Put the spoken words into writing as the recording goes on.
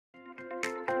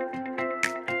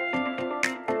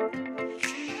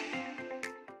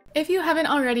If you haven't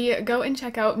already, go and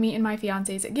check out me and my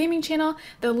fiance's gaming channel.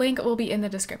 The link will be in the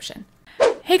description.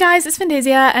 Hey guys, it's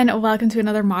Fantayzia and welcome to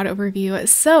another mod overview.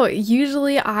 So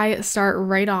usually I start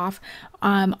right off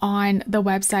on the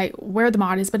website where the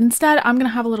mod is, but instead I'm gonna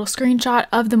have a little screenshot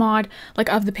of the mod, like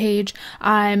of the page,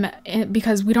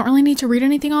 because we don't really need to read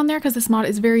anything on there because this mod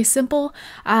is very simple.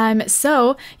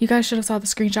 So you guys should have saw the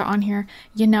screenshot on here.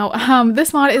 You know,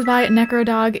 this mod is by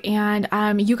Necrodog,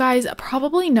 and you guys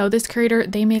probably know this creator.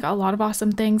 They make a lot of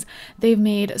awesome things. They've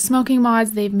made smoking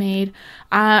mods. They've made,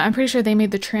 I'm pretty sure they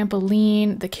made the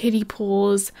trampoline, the kiddie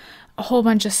pools, a whole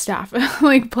bunch of stuff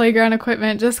like playground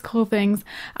equipment, just cool things.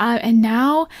 And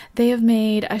now they have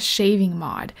made a shaving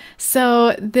mod.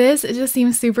 So this just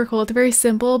seems super cool. It's very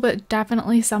simple, but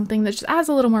definitely something that just adds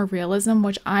a little more realism,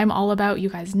 which I'm all about. You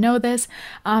guys know this.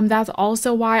 That's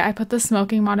also why I put the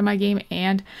smoking mod in my game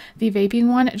and the vaping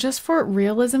one, just for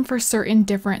realism for certain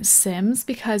different sims,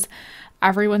 because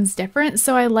everyone's different.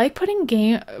 So I like putting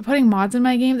mods in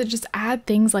my game that just add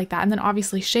things like that. And then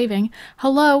obviously shaving.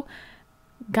 Hello.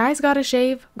 Guys gotta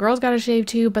shave, girls gotta shave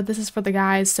too, but this is for the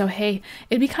guys. So hey,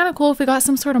 it'd be kind of cool if we got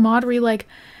some sort of mod where you, like,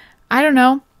 I don't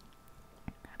know,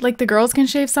 like the girls can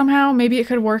shave somehow. Maybe it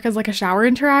could work as like a shower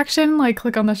interaction, like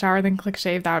click on the shower then click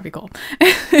shave. That would be cool.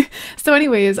 So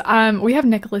anyways, we have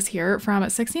Nicholas here from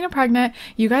 16 and Pregnant.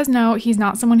 You guys know he's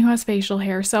not someone who has facial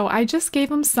hair, so I just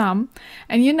gave him some,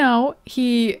 and you know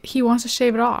he wants to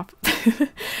shave it off.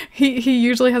 He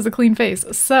usually has a clean face,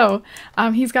 so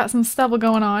he's got some stubble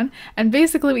going on, and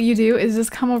basically what you do is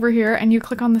just come over here and you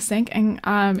click on the sink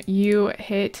and you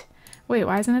hit, wait,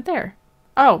 why isn't it there?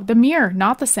 Oh, the mirror,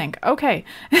 not the sink. Okay.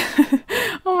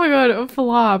 Oh my god,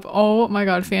 flop. Oh my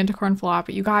god, Fantacorn flop.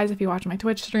 You guys, if you watch my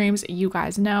Twitch streams, you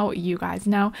guys know.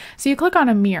 So you click on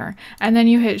a mirror and then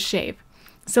you hit shave.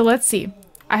 So let's see.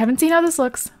 I haven't seen how this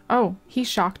looks. Oh, he's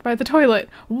shocked by the toilet.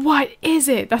 What is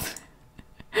it? That's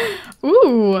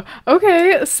ooh,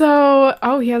 okay. So,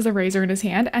 oh, he has a razor in his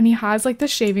hand and he has like the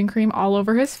shaving cream all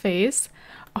over his face.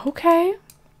 Okay.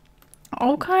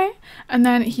 Okay. And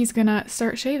then he's gonna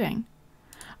start shaving.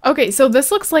 Okay, so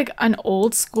this looks like an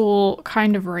old school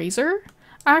kind of razor,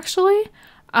 actually.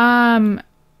 That's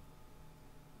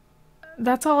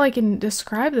all I can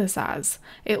describe this as.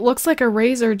 It looks like a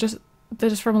razor just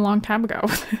from a long time ago.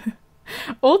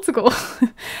 Old school.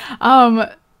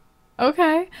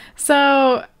 Okay,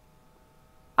 so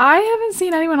I haven't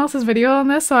seen anyone else's video on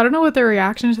this, so I don't know what their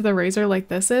reaction to the razor like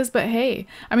this is, but hey,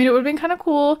 I mean, it would have been kind of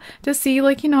cool to see,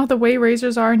 like, you know, the way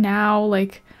razors are now,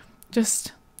 like,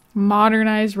 just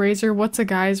modernized razor. What's a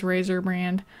guy's razor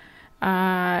brand?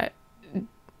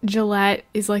 Gillette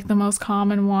is like the most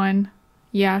common one.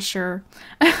 Yeah, sure.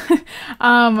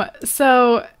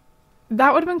 So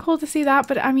that would have been cool to see that,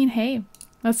 but I mean, hey,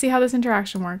 let's see how this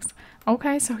interaction works.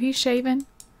 Okay, so he's shaving.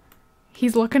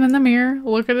 He's looking in the mirror.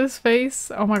 Look at his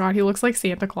face. Oh my god, he looks like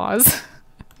Santa Claus.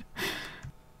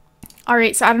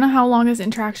 Alright, so I don't know how long this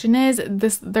interaction is.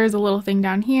 There's a little thing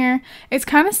down here. It's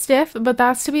kind of stiff, but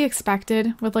that's to be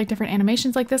expected with like different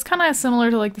animations like this. Kind of similar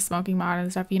to like the smoking mod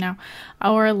and stuff, you know.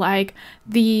 Or like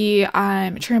the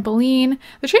trampoline.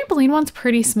 The trampoline one's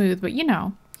pretty smooth, but you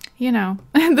know.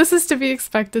 This is to be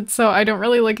expected, so I don't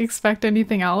really like expect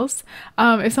anything else.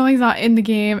 If something's not in the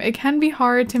game, it can be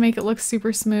hard to make it look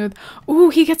super smooth. Ooh,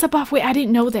 he gets a buff. Wait, I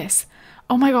didn't know this.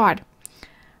 Oh my god.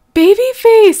 Baby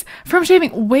face from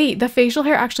shaving. Wait, the facial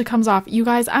hair actually comes off. You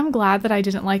guys, I'm glad that I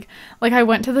didn't like I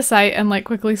went to the site and like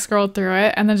quickly scrolled through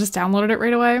it and then just downloaded it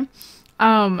right away.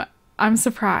 I'm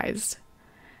surprised.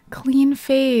 Clean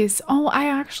face. Oh, I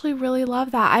actually really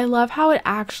love that. I love how it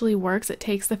actually works. It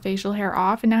takes the facial hair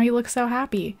off and now he looks so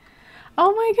happy.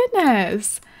 Oh my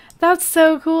goodness. That's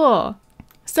so cool.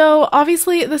 So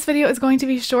obviously this video is going to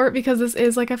be short because this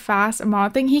is like a fast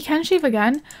mod thing. He can shave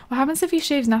again. What happens if he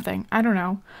shaves nothing? I don't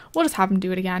know. We'll just have him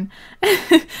do it again.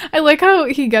 I like how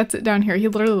he gets it down here. He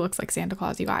literally looks like Santa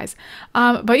Claus, you guys.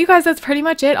 But you guys, that's pretty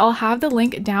much it. I'll have the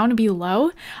link down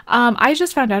below. I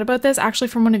just found out about this actually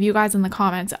from one of you guys in the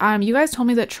comments. You guys told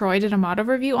me that Troy did a mod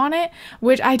overview on it,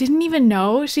 which I didn't even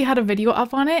know she had a video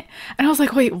up on it. And I was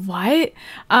like, wait, what?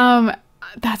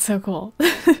 That's so cool.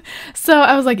 So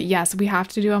I was like, yes, we have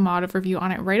to do a mod overview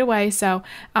on it right away. So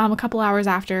a couple hours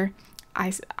after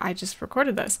I just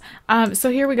recorded this. So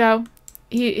here we go.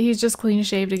 He's just clean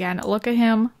shaved again. Look at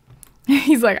him.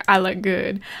 He's like, I look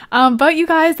good. But you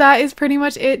guys, that is pretty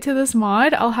much it to this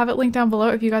mod. I'll have it linked down below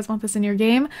if you guys want this in your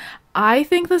game. I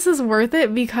think this is worth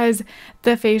it because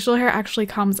the facial hair actually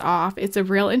comes off. It's a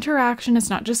real interaction.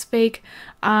 It's not just fake.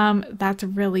 That's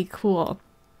really cool.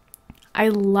 I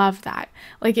love that.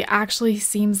 Like, it actually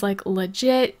seems like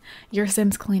legit. Your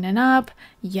Sim's cleaning up.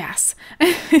 Yes.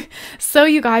 So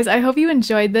you guys, I hope you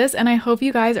enjoyed this, and I hope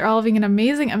you guys are all having an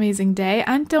amazing, amazing day.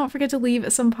 And don't forget to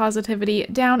leave some positivity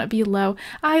down below.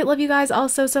 I love you guys all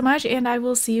so, so much, and I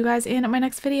will see you guys in my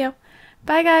next video.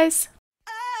 Bye, guys.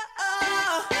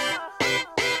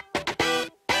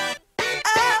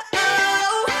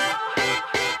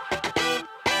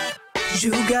 You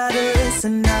gotta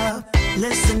listen up,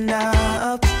 listen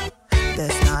up.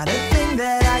 There's not a thing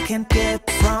that I can't get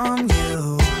from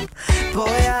you. Boy,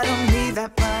 I don't need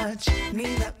that much,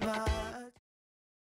 need that much.